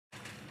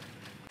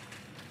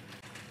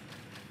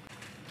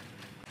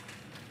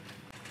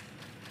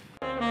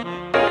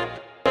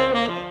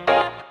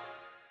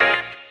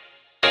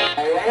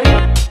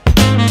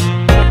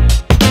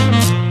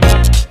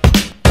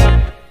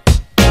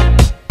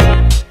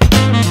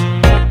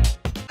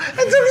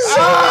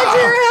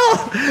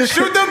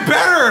Shoot them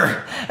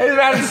better! He's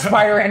about to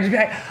Spider-Man just be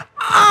like,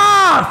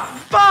 ah,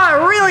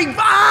 fuck, really?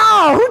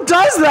 Oh, who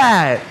does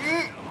that?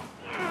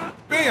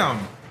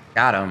 Bam!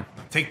 Got him.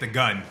 Take the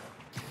gun.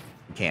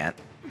 You can't.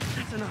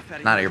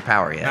 Not at your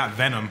power yet. Not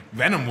Venom.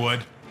 Venom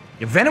would.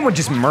 Yeah, Venom would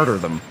just murder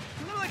them.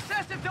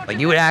 Like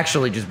you would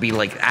actually just be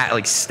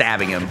like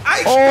stabbing him.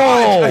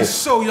 I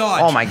so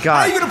yawned. Oh my god!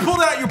 How are you gonna pull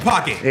that out of your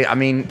pocket? I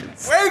mean,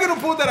 where are you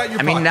gonna pull that out of your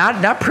pocket?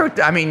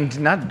 I mean,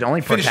 not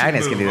only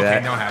protagonists can do that.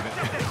 Okay, now have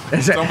it.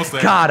 It's almost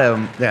there. Got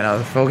him. Yeah, no,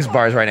 the focus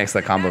bar is right next to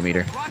the combo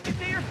meter.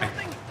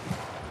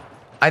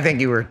 I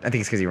think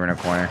it's because you were in a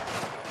corner.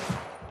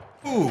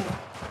 Ooh.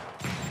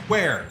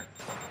 Where?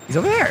 He's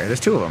over there.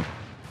 There's two of them.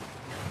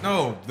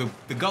 No,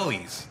 the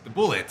gullies, the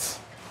bullets.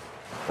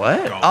 What?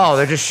 Gullies. Oh,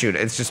 they're just shooting.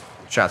 It's just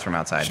shots from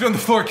outside. Shoot on the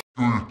floor.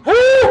 Oh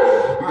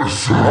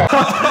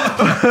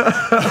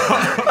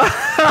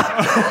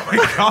my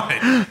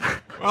god.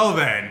 Well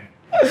then,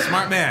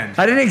 smart man.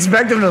 I didn't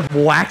expect him to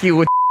whack you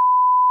with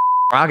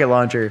rocket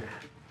launcher.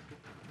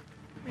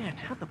 Man,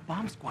 how the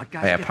bomb squad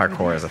guys? Oh, yeah,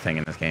 parkour is a thing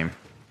in this game.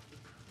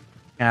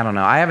 I don't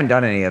know. I haven't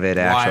done any of it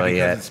actually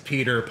yet. It's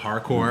Peter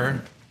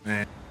Parkour.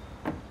 Man.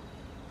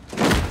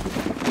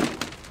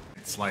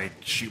 It's like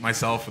shoot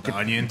myself with the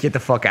onion. Get the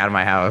fuck out of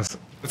my house.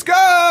 Let's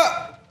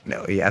go!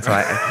 No, yeah, that's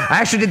why I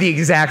actually did the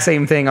exact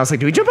same thing. I was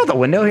like, do we jump out the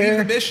window here?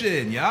 The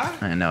mission, yeah?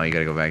 I know, you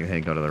gotta go back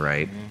and go to the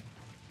right.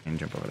 And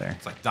jump over there.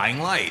 It's like Dying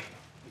Light.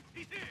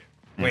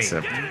 Wait,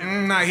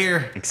 not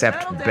here.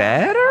 Except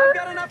better? I've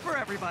got enough for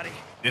everybody.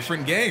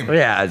 Different game.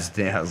 Yeah, I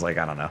was like,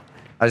 I don't know.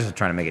 I was just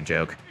trying to make a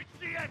joke.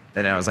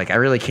 And I was like, I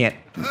really can't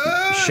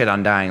shit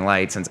on Dying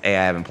Light since A,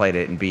 I haven't played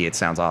it, and B, it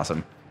sounds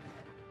awesome.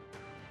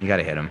 You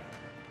gotta hit him.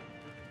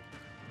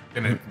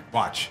 Gonna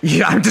watch.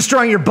 Yeah, I'm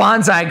destroying your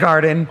bonsai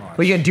garden. Watch. What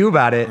are you gonna do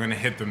about it? I'm gonna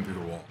hit them through the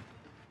wall.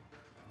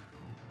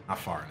 Not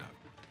far enough.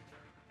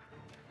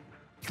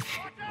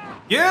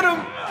 Get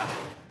him!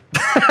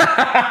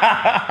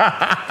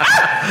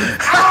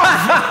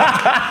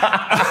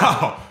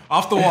 Ow.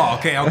 Off the wall.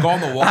 Okay, I'll go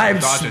on the wall. I'm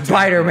dodge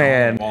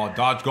Spider-Man.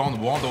 Dodge, go on the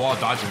wall,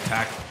 dodge and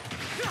attack.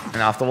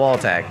 An off the wall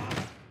attack.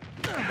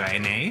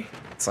 Diane?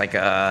 It's like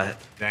a.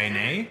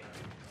 Diane?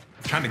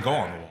 I'm trying to go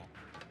on the wall.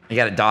 You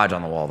gotta dodge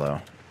on the wall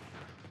though.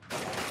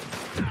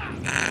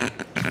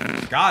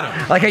 Got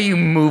him. Like how you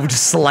moved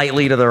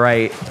slightly to the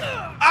right.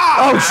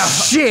 Oh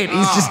shit!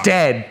 He's just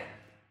dead.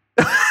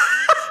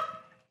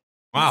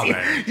 Wow,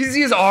 man. You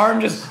see his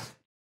arm just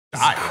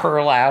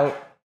curl out.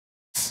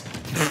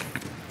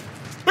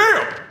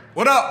 Bam!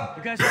 What up?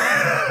 You guys all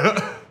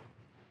right?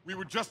 We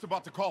were just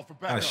about to call for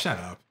backup. Shut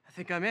up. I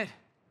think I'm it.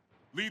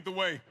 Lead the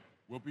way.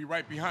 We'll be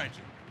right behind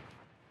you.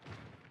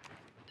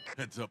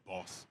 Heads up,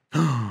 boss.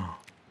 They're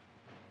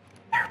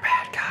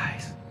bad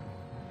guys.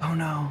 Oh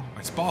no.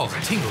 My balls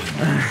are tingling.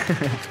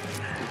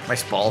 My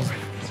balls.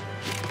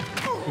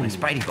 My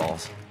spidey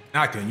balls.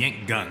 Now I can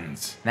yank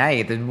guns. Now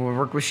you get to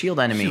work with shield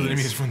enemies. Shield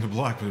enemies from the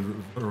block,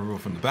 but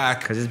from the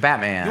back. Because it's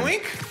Batman.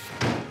 Yoink!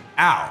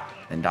 Ow.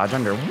 Then dodge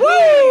under.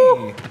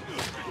 Woo!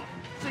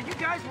 So you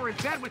guys were in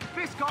bed with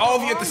Fisk all All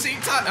of you at along? the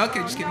same time. Okay,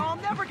 just kidding. No, I'll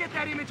never get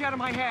that image out of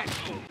my head.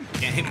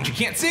 Can't hit what you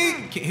can't see.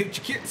 Can't hit what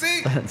you can't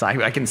see. It's like,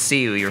 I can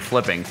see you. You're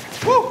flipping.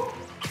 Woo!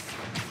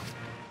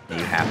 You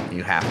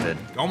have to.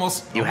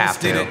 Almost have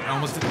did to. it.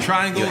 Almost did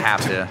triangle. You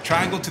have to.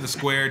 Triangle to the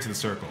square to the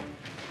circle.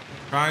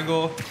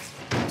 Triangle,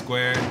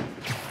 square,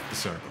 the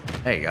circle.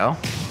 There you go.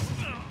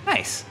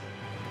 Nice.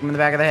 I'm in the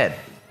back of the head.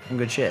 Some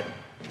good shit.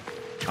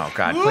 Oh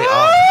god.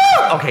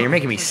 Oh. Okay, you're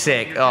making me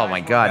sick. Oh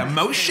my god.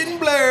 Motion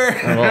blur.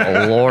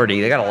 Oh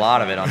lordy, they got a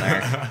lot of it on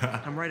there.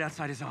 I'm right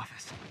outside his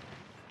office.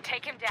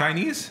 Take him down.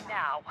 Chinese?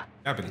 Now.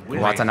 Japanese.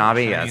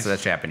 Watanabe? Yeah, so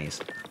that's Japanese.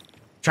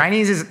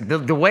 Chinese is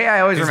the way I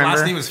always His remember.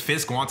 last name is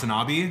Fisk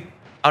Watanabe.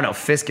 Oh no,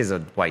 Fisk is a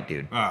white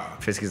dude. Oh.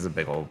 Fisk is a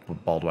big old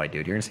bald white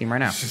dude. You're gonna see him right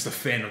now. He's just a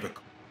fan of the.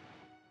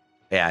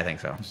 Yeah, I think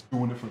so. Just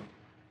doing it for.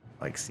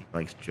 Like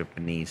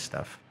Japanese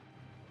stuff.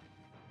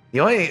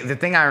 The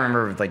thing I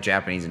remember with like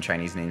Japanese and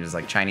Chinese names is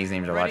like Chinese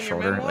names are a lot Writing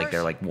your shorter. Like memoirs?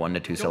 they're like 1 to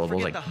 2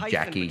 syllables. forget Like the hyphen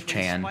Jackie between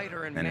Chan,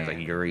 spider and and there's like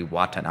man. Yuri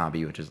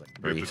Watanabe, which is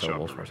like 3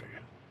 syllables.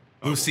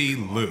 Lucy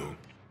Liu.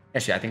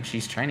 Actually, I think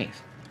she's Chinese.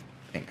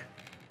 I think.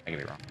 I could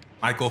be wrong.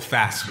 Michael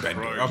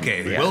Fassbender.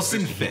 Okay, Yeah.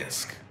 Wilson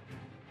Fisk.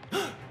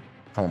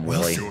 Call him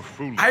Willie.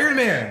 Iron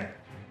Man.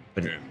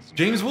 But,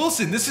 James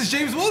Wilson. This is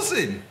James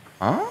Wilson.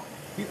 huh?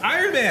 He's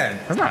Iron Man.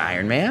 That's not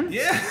Iron Man.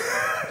 Yeah.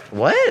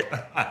 What?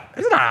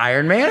 That's not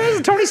Iron Man.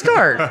 That's Tony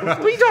Stark.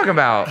 What are you talking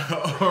about?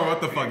 Or what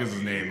the fuck is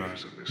his name?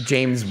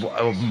 James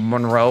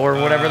Monroe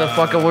or whatever the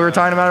fuck we were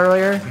talking about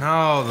earlier?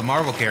 No, the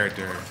Marvel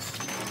character.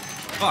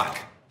 Fuck.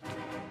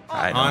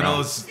 I I don't know know.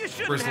 his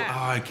first. Oh,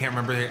 I can't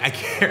remember. I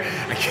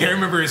can't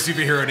remember his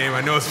superhero name.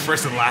 I know his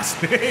first and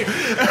last name.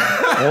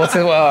 What's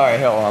it? Well, all right,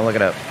 hold on. I'll look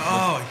it up.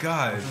 Oh my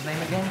god. What's his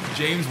name again?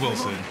 James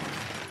Wilson.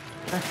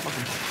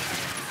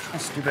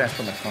 Stupid ass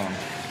on my phone.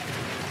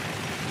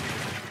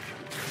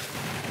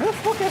 Where the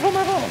fuck did I put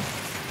my phone?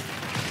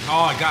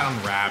 Oh, I got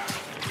unwrapped.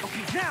 Okay,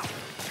 now.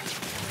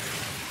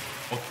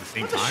 Both at the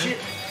same time?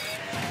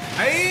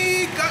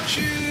 I got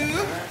you.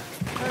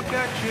 I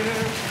got you.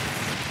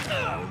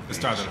 Let's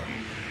start it.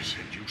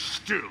 And you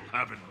still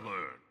haven't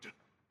learned.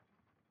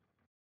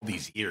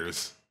 These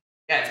years.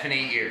 Yeah, it's been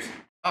 8 years.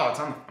 Oh, it's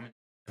on.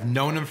 I've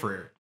known him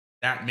for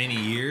that many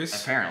years.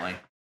 Apparently.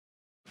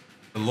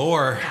 The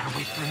lore. Gotta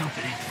wait for an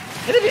opening.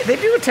 Yeah, they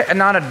do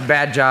not a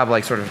bad job,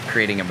 like, sort of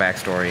creating a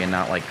backstory and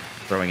not, like,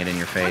 throwing it in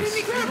your face.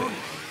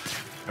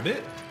 A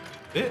bit.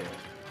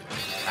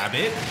 A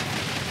bit.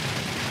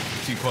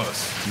 Too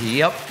close.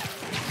 Yep.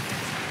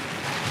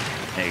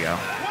 There you go.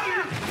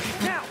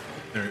 Now.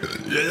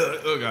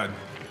 Oh, God.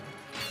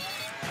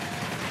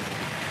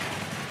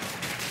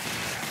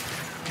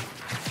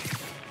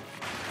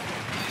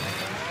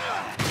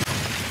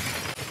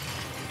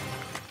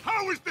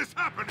 How is this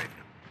happening?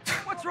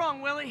 What's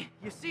wrong, Willie?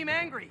 You seem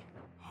angry.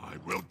 I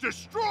will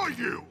destroy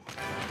you. Take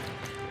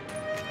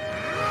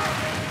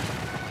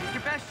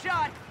your best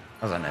shot.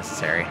 That was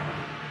unnecessary.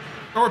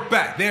 Or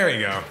back. There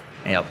you go.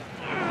 Yep.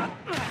 That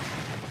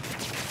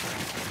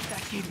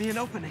gave me an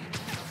opening.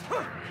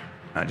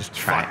 No, just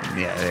try it.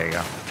 Yeah, there you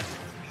go.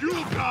 You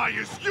die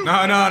as you.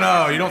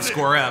 No. You don't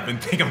square up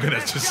and think I'm going to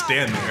just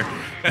stand there.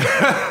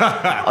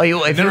 Oh,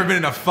 you? I've never been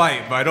in a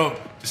fight, but I don't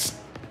just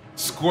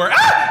square.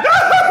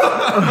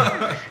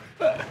 Ah!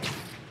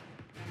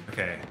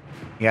 Okay.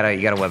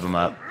 You gotta web him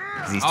up.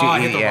 'Cause he's too. I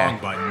hit the wrong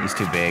button. He's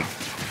too big.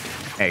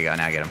 There you go.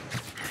 Now get him.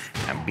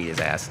 And beat his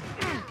ass.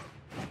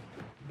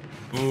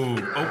 Ooh,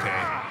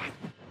 okay.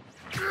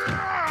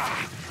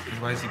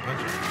 Why is he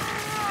punching?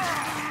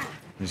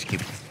 Just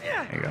keep.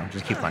 There you go.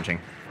 Just keep punching.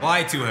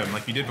 Lie to him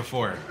like you did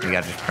before. You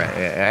gotta just press.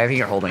 I think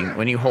you're holding.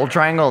 When you hold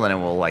triangle, then it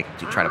will like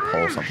try to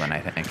pull something. I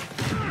think.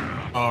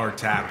 Oh, or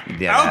tap.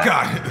 Yeah. Oh,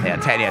 God.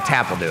 Yeah.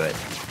 Tap will do it.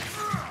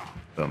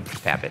 Boom.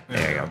 Just tap it.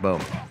 There you go.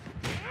 Boom.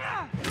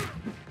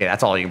 Yeah,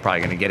 that's all you're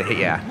probably gonna get a hit.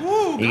 Yeah.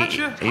 Woo,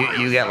 gotcha.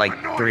 You get like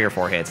 3 or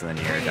 4 hits and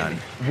then you're done.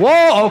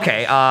 Whoa.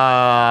 Okay.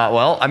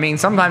 Well, I mean,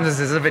 sometimes this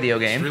is a video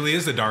This game. really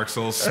is the Dark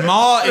Souls.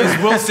 Small is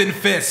Wilson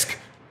Fisk.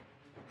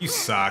 You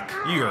suck.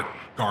 You're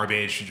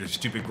garbage. Your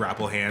stupid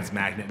grapple hands,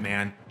 magnet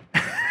man.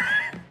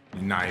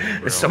 You're not even real.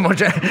 There's so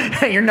much.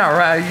 You're not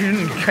right.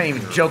 You can't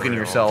even joke in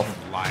yourself.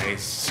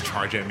 Lies.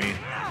 Charge at me.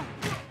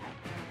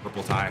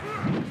 Purple tie.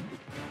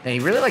 And he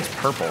really likes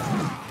purple.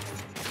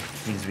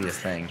 Needs to be his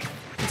thing.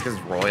 It's because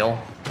it's royal.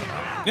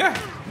 Yeah.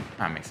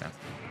 That makes sense.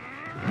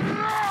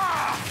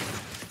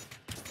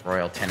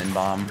 Royal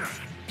Tenenbaum.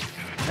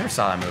 Never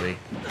saw that movie.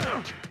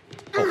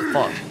 Oh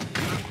fuck.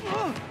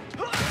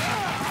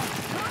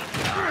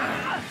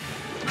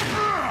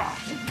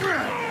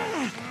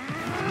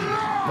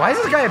 Why is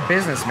this guy a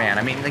businessman?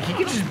 I mean, like he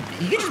could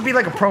just be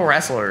like a pro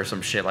wrestler or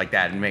some shit like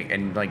that and make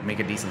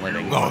a decent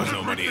living. Oh, there's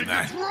no money in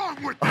that. What's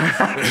wrong with Well,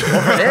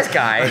 for this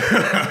guy,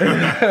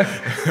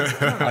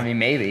 I mean,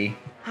 maybe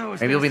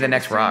he'll be the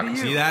next Rock.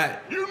 See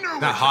that? You know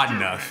Not hot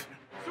enough.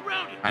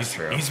 That's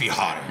true. He needs to be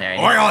hotter. Yeah,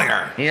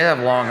 Oilier. he needs to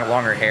have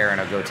longer hair and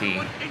a goatee,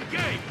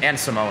 and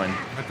Samoan.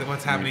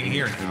 What's happening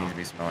here He now? needs to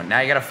be Samoan. Now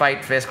you gotta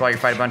fight Fisk while you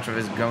fight a bunch of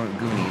his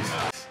goonies.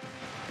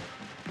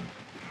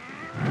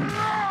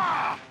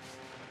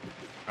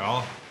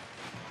 Well,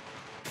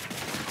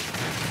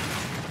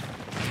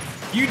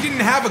 you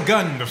didn't have a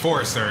gun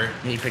before, sir.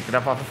 He picked it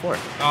up off the floor.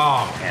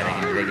 Oh,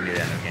 Yeah, God. they can do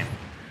that in this game.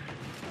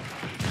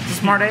 It's a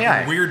smart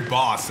AI. Weird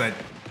boss that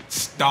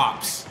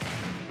stops.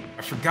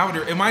 I forgot what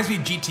it reminds me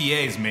of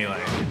GTA's Melee.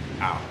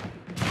 Ow.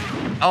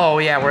 Oh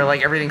yeah, where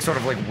like everything sort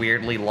of like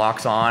weirdly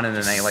locks on and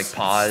then they like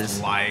pause.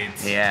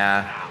 Slides.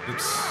 Yeah.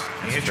 Oops.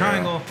 That's Hit true.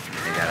 triangle.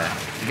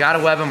 You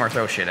gotta web him or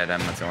throw shit at him.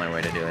 That's the only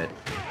way to do it.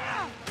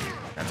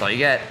 That's all you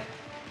get.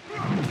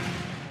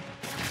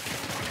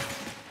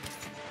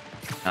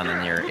 And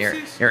then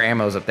your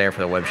ammo's up there for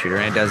the web shooter,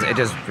 and it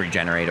does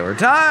regenerate over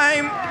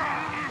time.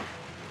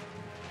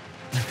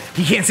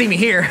 You can't see me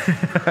here.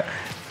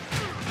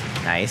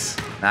 Nice.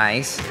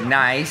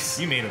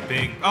 You made a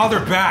big. Oh,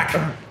 they're back.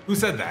 Who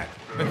said that?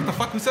 What the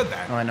fuck? Who said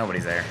that? Oh,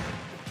 nobody's there.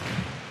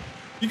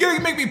 You gonna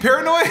make me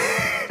paranoid?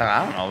 I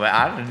don't know, but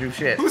I don't do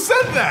shit. Who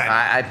said that?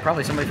 I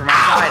probably somebody from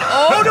outside.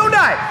 Oh, don't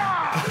die!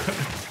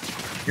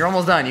 You're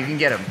almost done. You can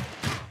get him.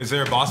 Is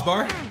there a boss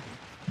bar?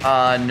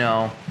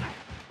 No.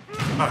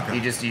 Okay.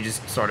 You just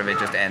sort of, it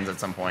just ends at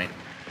some point.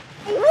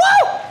 Woo!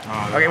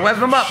 Oh, Okay, web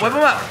him up, web him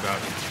up. fucked up.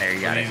 There,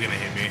 you got He's it. gonna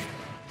hit me.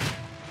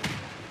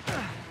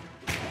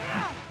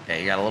 Yeah,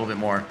 you got a little bit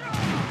more.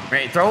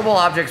 Right, throwable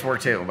objects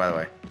work too, by the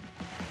way.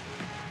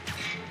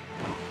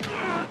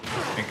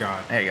 Thank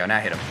God. There you go, now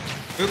hit him.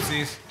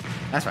 Oopsies.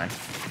 That's fine.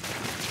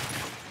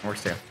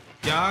 Works too.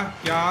 Yeah.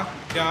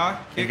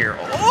 Kick your,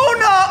 oh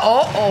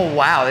no! Oh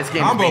wow, this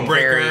game's Combo being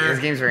breaker.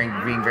 being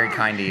very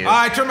kind to you.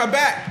 I turned my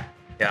back.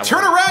 Yeah,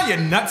 Turn well- around, you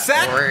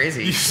nutsack. Where is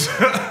he?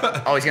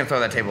 Oh, he's gonna throw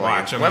that table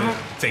Watch, at I'm you.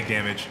 gonna take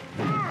damage.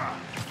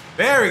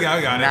 There we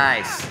go, got it.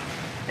 Nice.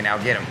 Okay, now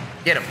get him.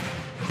 Get him.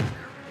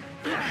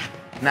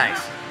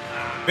 Nice.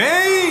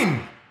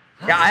 Bane!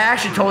 Yeah, I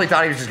actually totally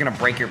thought he was just gonna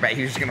break your back.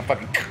 He was just gonna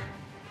fucking.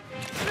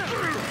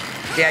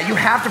 Yeah, you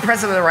have to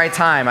press it at the right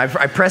time. I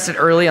pressed it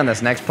early on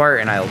this next part,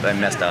 and I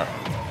messed up.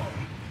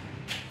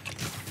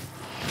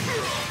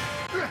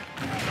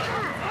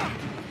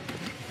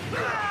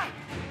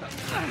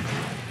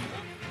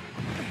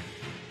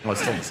 Well,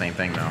 it's still the same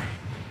thing, though.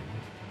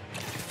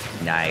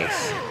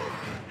 Nice.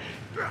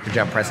 Good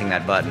job pressing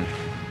that button.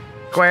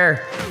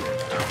 Square.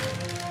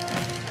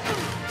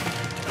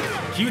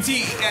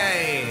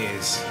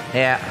 QTAs.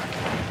 Yeah.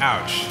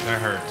 Ouch,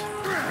 that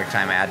hurt. Quick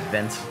time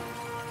advent.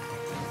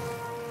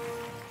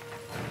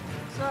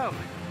 So,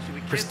 should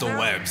we kiss Crystal now?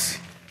 webs.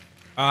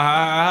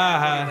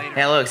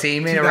 Yeah, look, see,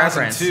 you made a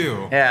reference.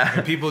 2002.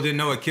 Yeah. People didn't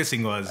know what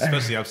kissing was,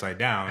 especially upside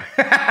down.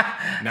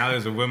 Now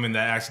there's a woman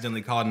that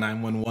accidentally called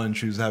 911.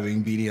 She was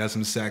having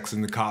BDSM sex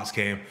and the cops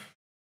came.